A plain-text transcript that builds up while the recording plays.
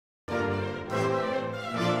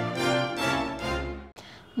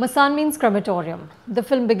Masaan means crematorium. The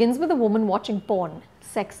film begins with a woman watching porn.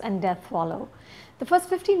 Sex and death follow. The first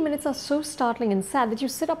 15 minutes are so startling and sad that you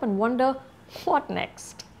sit up and wonder, what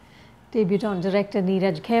next? Debutant director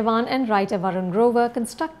Neeraj Ghaywan and writer Varun Grover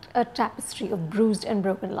construct a tapestry of bruised and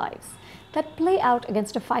broken lives that play out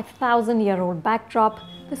against a 5,000-year-old backdrop,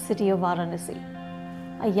 the city of Varanasi.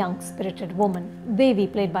 A young, spirited woman, Devi,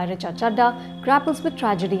 played by Richa Chadha, grapples with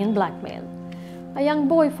tragedy and blackmail. A young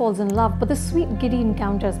boy falls in love, but the sweet, giddy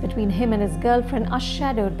encounters between him and his girlfriend are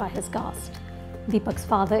shadowed by his caste. Deepak's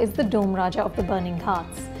father is the Dome Raja of the burning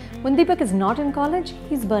hearts. When Deepak is not in college,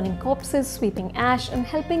 he's burning corpses, sweeping ash, and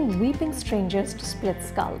helping weeping strangers to split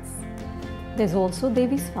skulls. There's also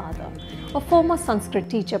Devi's father, a former Sanskrit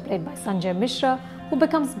teacher played by Sanjay Mishra, who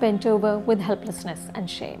becomes bent over with helplessness and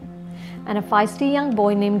shame. And a feisty young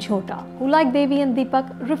boy named Chhota, who, like Devi and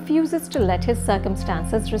Deepak, refuses to let his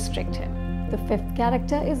circumstances restrict him. The fifth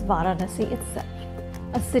character is Varanasi itself,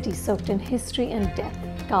 a city soaked in history and death,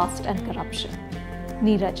 caste and corruption.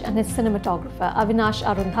 Neeraj and his cinematographer Avinash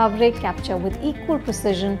Arundhavre capture with equal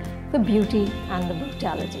precision the beauty and the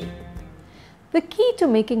brutality. The key to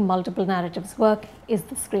making multiple narratives work is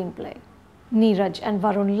the screenplay. Neeraj and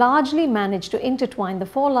Varun largely manage to intertwine the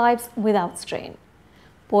four lives without strain.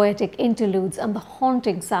 Poetic interludes and the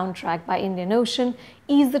haunting soundtrack by Indian Ocean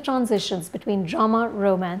ease the transitions between drama,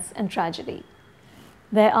 romance and tragedy.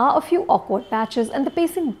 There are a few awkward patches and the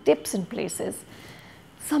pacing dips in places.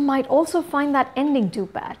 Some might also find that ending too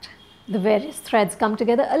pat. The various threads come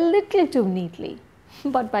together a little too neatly.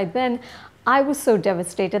 But by then, I was so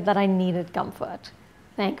devastated that I needed comfort.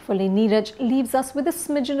 Thankfully, Neeraj leaves us with a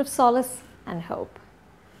smidgen of solace and hope.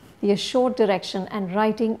 The assured direction and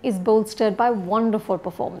writing is bolstered by wonderful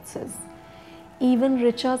performances. Even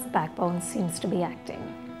Richa's backbone seems to be acting.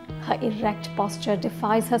 Her erect posture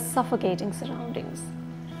defies her suffocating surroundings.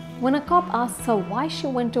 When a cop asks her why she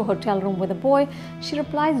went to a hotel room with a boy, she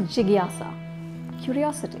replies jigyasa,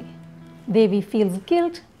 curiosity. Devi feels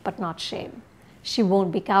guilt but not shame. She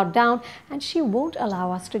won't be cowed down and she won't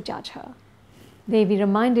allow us to judge her. Devi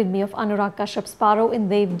reminded me of Anurag Kashyap's Paro in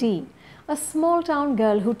Dev D, a small-town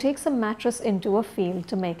girl who takes a mattress into a field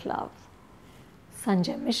to make love.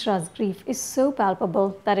 Sanjay Mishra's grief is so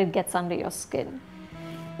palpable that it gets under your skin.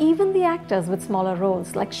 Even the actors with smaller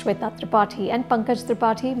roles like Shweta Tripathi and Pankaj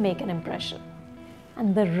Tripathi make an impression.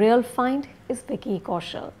 And the real find is Vicky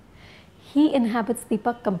Kaushal. He inhabits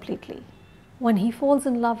Deepak completely. When he falls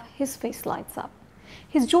in love, his face lights up.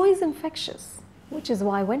 His joy is infectious, which is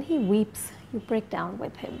why when he weeps, you break down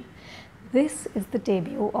with him. This is the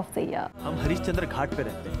debut of the year. हम हरिश्चंद्र घाट पे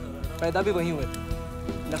रहते हैं। पैदा भी वहीं हुए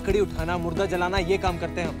थे। लकड़ी उठाना, मुर्दा जलाना, ये काम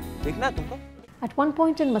करते हैं हम। देखना है तुमको? At one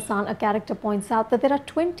point in Masaan, a character points out that there are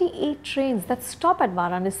 28 trains that stop at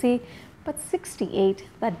Varanasi, but 68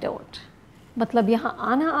 that don't. मतलब यहाँ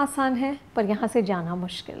आना आसान है, पर यहाँ से जाना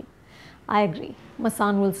मुश्किल. I agree.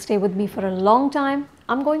 Masaan will stay with me for a long time.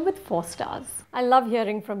 I'm going with 4 stars. I love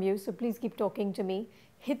hearing from you, so please keep talking to me.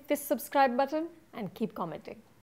 Hit this subscribe button and keep commenting.